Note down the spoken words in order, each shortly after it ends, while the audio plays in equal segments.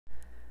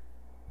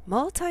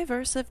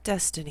Multiverse of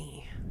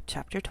Destiny,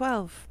 Chapter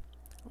 12,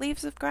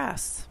 Leaves of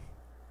Grass.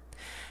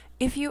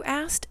 If you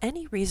asked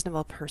any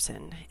reasonable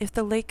person if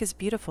the lake is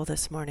beautiful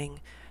this morning,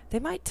 they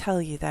might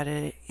tell you that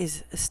it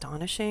is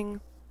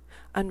astonishing,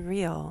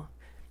 unreal,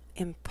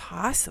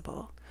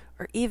 impossible,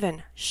 or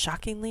even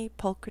shockingly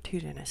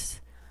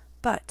pulchritudinous.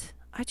 But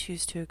I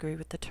choose to agree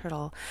with the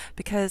turtle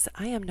because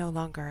I am no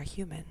longer a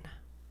human.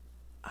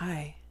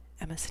 I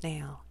am a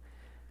snail.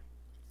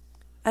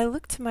 I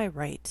look to my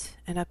right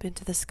and up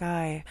into the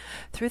sky.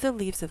 Through the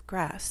leaves of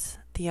grass,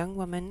 the young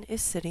woman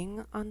is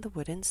sitting on the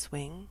wooden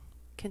swing,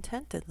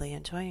 contentedly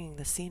enjoying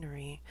the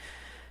scenery.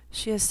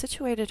 She has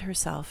situated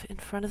herself in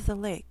front of the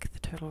lake the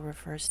turtle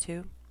refers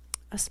to,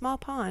 a small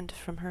pond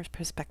from her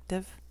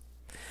perspective.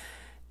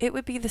 It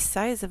would be the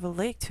size of a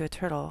lake to a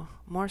turtle,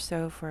 more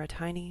so for a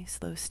tiny,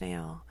 slow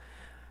snail.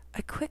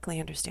 I quickly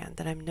understand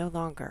that I'm no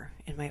longer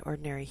in my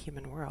ordinary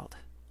human world.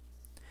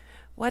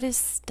 What is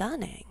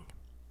stunning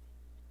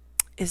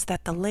is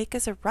that the lake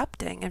is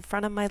erupting in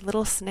front of my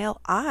little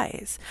snail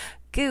eyes.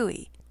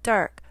 Gooey,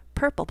 dark,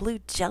 purple-blue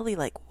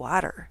jelly-like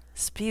water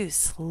spews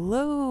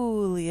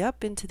slowly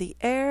up into the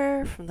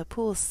air from the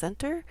pool's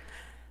center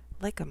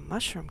like a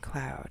mushroom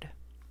cloud.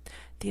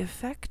 The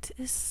effect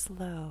is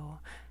slow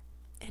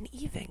and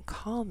even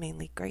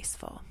calmingly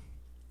graceful.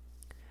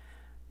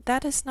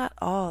 That is not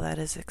all that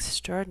is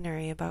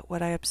extraordinary about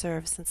what I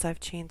observe since I've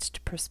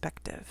changed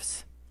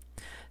perspectives.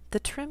 The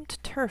trimmed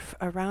turf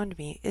around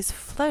me is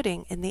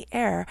floating in the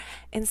air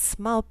in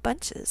small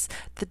bunches.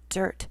 The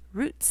dirt,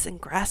 roots, and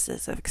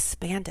grasses have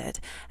expanded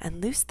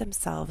and loosed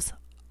themselves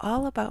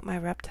all about my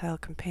reptile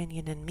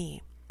companion and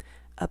me,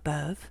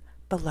 above,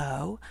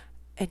 below,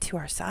 and to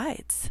our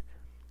sides.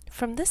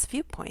 From this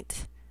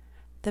viewpoint,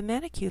 the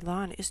manicured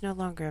lawn is no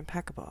longer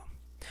impeccable.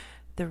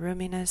 The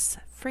roominess,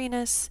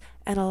 freeness,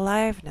 and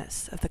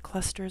aliveness of the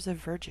clusters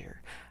of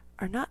verdure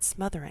are not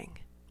smothering,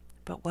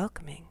 but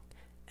welcoming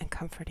and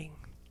comforting.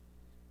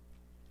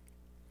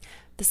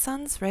 The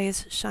sun's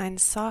rays shine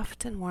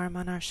soft and warm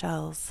on our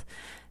shells.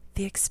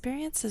 The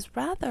experience is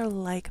rather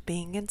like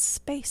being in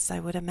space, I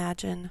would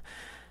imagine.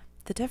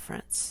 The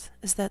difference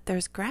is that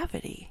there's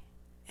gravity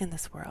in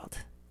this world,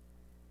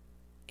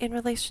 in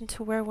relation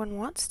to where one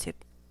wants to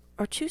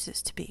or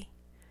chooses to be.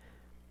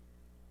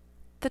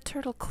 The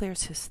turtle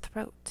clears his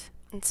throat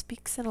and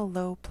speaks in a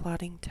low,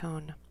 plodding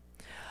tone.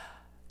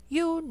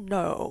 You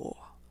know,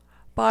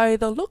 by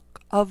the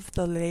look of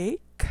the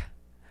lake,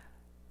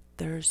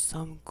 there's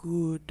some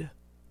good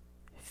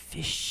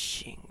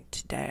fishing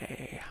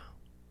today.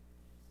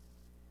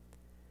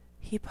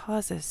 He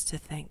pauses to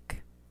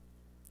think.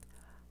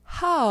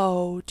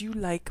 How do you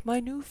like my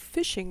new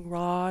fishing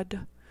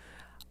rod?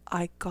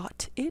 I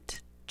got it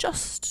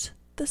just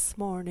this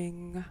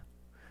morning.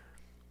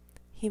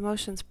 He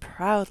motions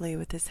proudly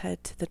with his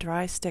head to the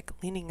dry stick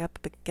leaning up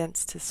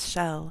against his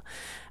shell.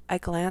 I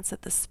glance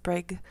at the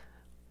sprig,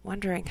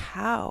 wondering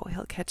how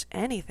he'll catch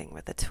anything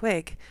with a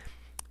twig,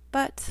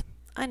 but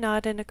I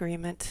nod in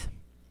agreement.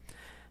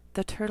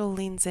 The turtle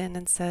leans in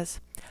and says,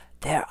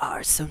 There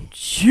are some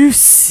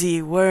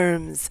juicy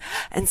worms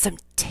and some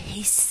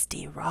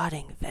tasty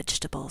rotting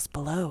vegetables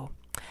below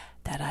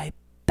that I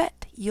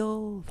bet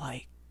you'll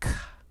like.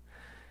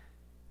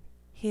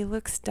 He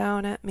looks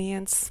down at me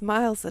and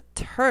smiles a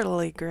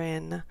turtly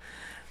grin.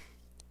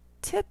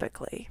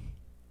 Typically,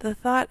 the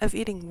thought of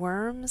eating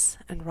worms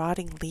and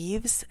rotting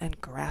leaves and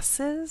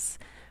grasses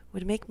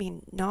would make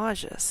me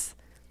nauseous,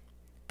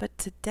 but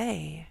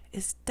today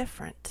is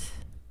different.